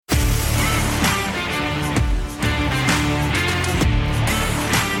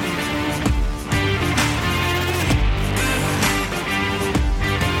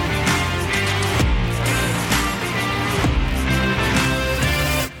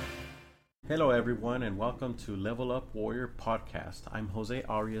Hello, everyone, and welcome to Level Up Warrior Podcast. I'm Jose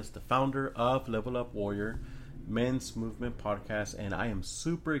Arias, the founder of Level Up Warrior Men's Movement Podcast, and I am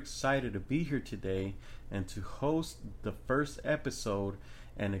super excited to be here today and to host the first episode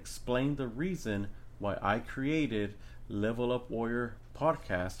and explain the reason why I created Level Up Warrior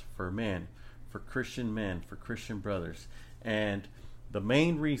Podcast for men, for Christian brothers. And the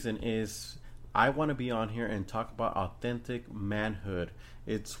main reason is I want to be on here and talk about authentic manhood.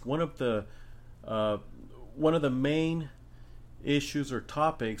 It's one of the main issues or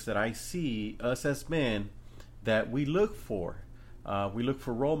topics that I see us as men that we look for. We look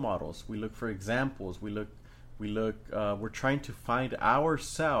for role models. We look for examples. We're trying to find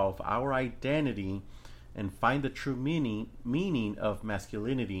ourself, our identity, and find the true meaning of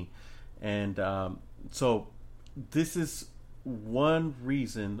masculinity. And so this is one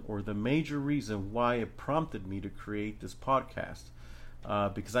reason, or the major reason, why it prompted me to create this podcast,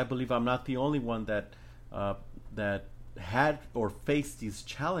 because I believe I'm not the only one that had or faced these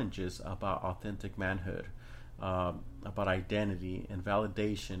challenges about authentic manhood, about identity and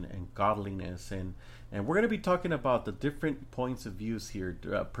validation and godliness, and we're going to be talking about the different points of views here,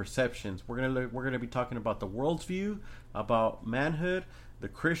 perceptions. We're going to be talking about the world's view about manhood, the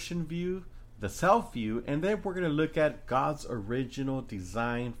Christian view, the self view, and then we're going to look at God's original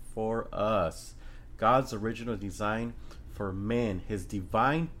design for us, God's original design for men, His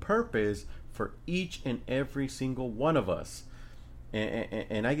divine purpose for each and every single one of us.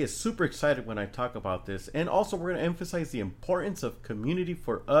 And I get super excited when I talk about this. And also, we're going to emphasize the importance of community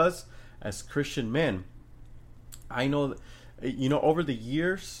for us as Christian men. I know, over the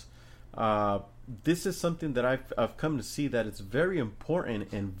years, this is something that I've come to see that it's very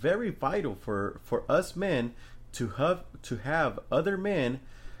important and very vital for us men to have other men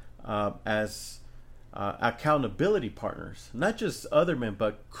as accountability partners. Not just other men,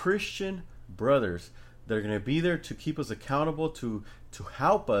 but Christian brothers that are going to be there to keep us accountable, to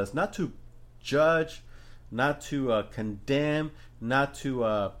help us, not to judge, not to condemn, not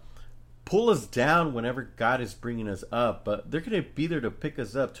to pull us down whenever God is bringing us up, but they're going to be there to pick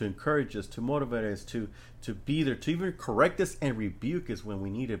us up, to encourage us, to motivate us, to be there, to even correct us and rebuke us when we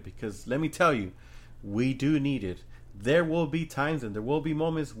need it. Because let me tell you, we do need it. There will be times and there will be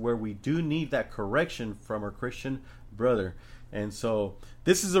moments where we do need that correction from our Christian brother. And so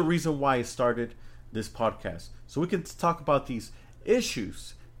this is the reason why I started this podcast. So we can talk about these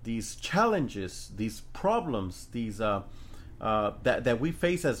issues, these challenges, these problems, these that we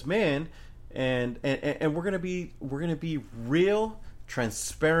face as men, and we're gonna be real,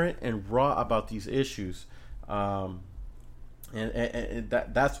 transparent, and raw about these issues, and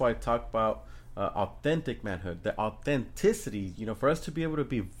that's why I talk about authentic manhood, the authenticity. For us to be able to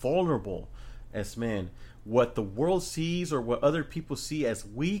be vulnerable as men. What the world sees or what other people see as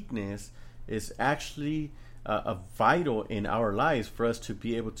weakness is actually a vital in our lives for us to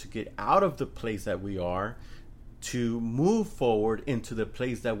be able to get out of the place that we are, to move forward into the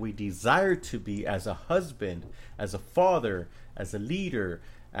place that we desire to be as a husband, as a father, as a leader,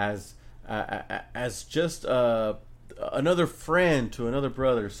 as just another friend to another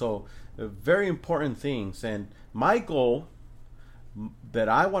brother. So very important things. And my goal that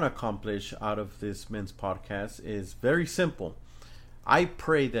I want to accomplish out of this men's podcast is very simple. I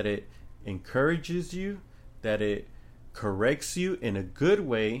pray that it encourages you, that it corrects you in a good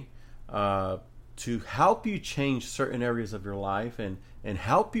way, to help you change certain areas of your life and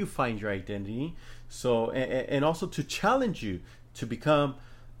help you find your identity. So, and also to challenge you to become,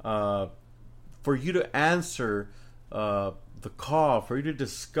 for you to answer the call, for you to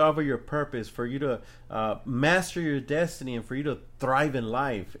discover your purpose, for you to master your destiny, and for you to thrive in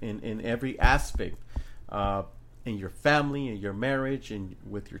life in every aspect, in your family, in your marriage, and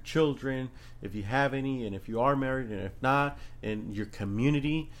with your children, if you have any, and if you are married, and if not, in your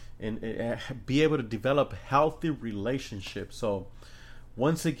community, and be able to develop healthy relationships. So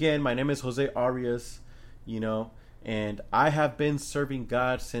once again, my name is Jose Arias, and I have been serving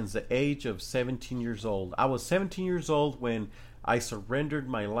God since the age of 17 years old. I was 17 years old when I surrendered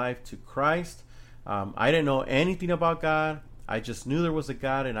my life to Christ. I didn't know anything about God. I just knew there was a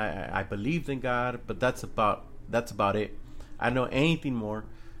God, and I believed in God, but that's about it. I don't know anything more.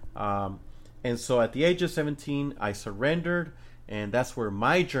 And so at the age of 17, I surrendered, and that's where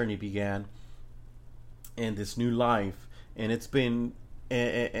my journey began in this new life. And it's been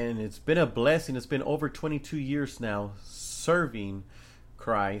a blessing. It's been over 22 years now serving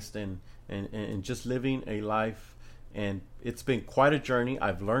Christ and just living a life. And it's been quite a journey.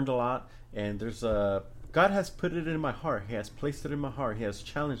 I've learned a lot, and God has put it in my heart. He has placed it in my heart. He has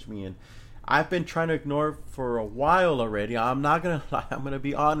challenged me, and I've been trying to ignore for a while already. I'm not gonna lie. I'm gonna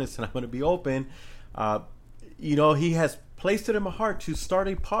be honest and I'm gonna be open. He has placed it in my heart to start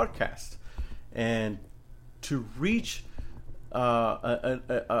a podcast and to reach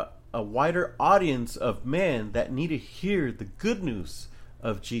a wider audience of men that need to hear the good news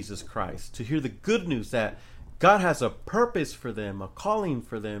of Jesus Christ, to hear the good news that God has a purpose for them, a calling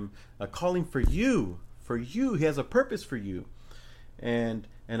for them, a calling for you. For you, He has a purpose for you, and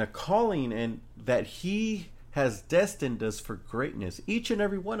a calling, and that He has destined us for greatness, each and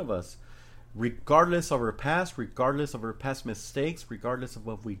every one of us, regardless of our past mistakes, regardless of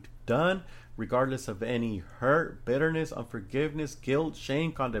what we've done, regardless of any hurt, bitterness, unforgiveness, guilt,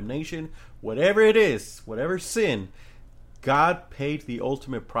 shame, condemnation, whatever it is, whatever sin. God paid the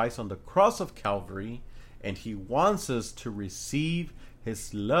ultimate price on the cross of Calvary, and He wants us to receive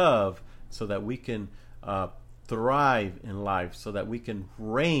His love so that we can thrive in life, so that we can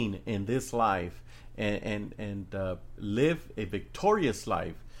reign in this life and live a victorious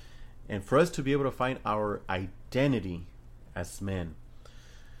life, and for us to be able to find our identity as men.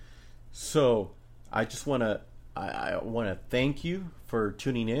 So I just want to thank you for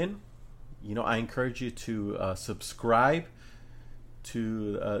tuning in. I encourage you to subscribe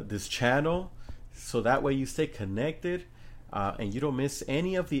to this channel, so that way you stay connected and you don't miss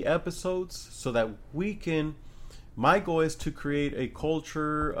any of the episodes, so that we can, my goal is to create a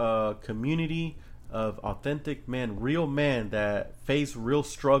culture, community of authentic men, real men that face real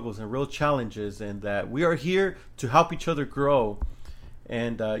struggles and real challenges, and that we are here to help each other grow.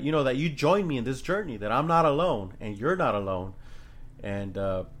 And that you join me in this journey, that I'm not alone and you're not alone. And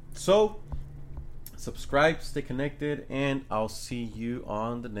so subscribe, stay connected, and I'll talk to you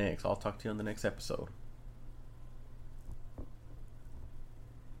on the next episode.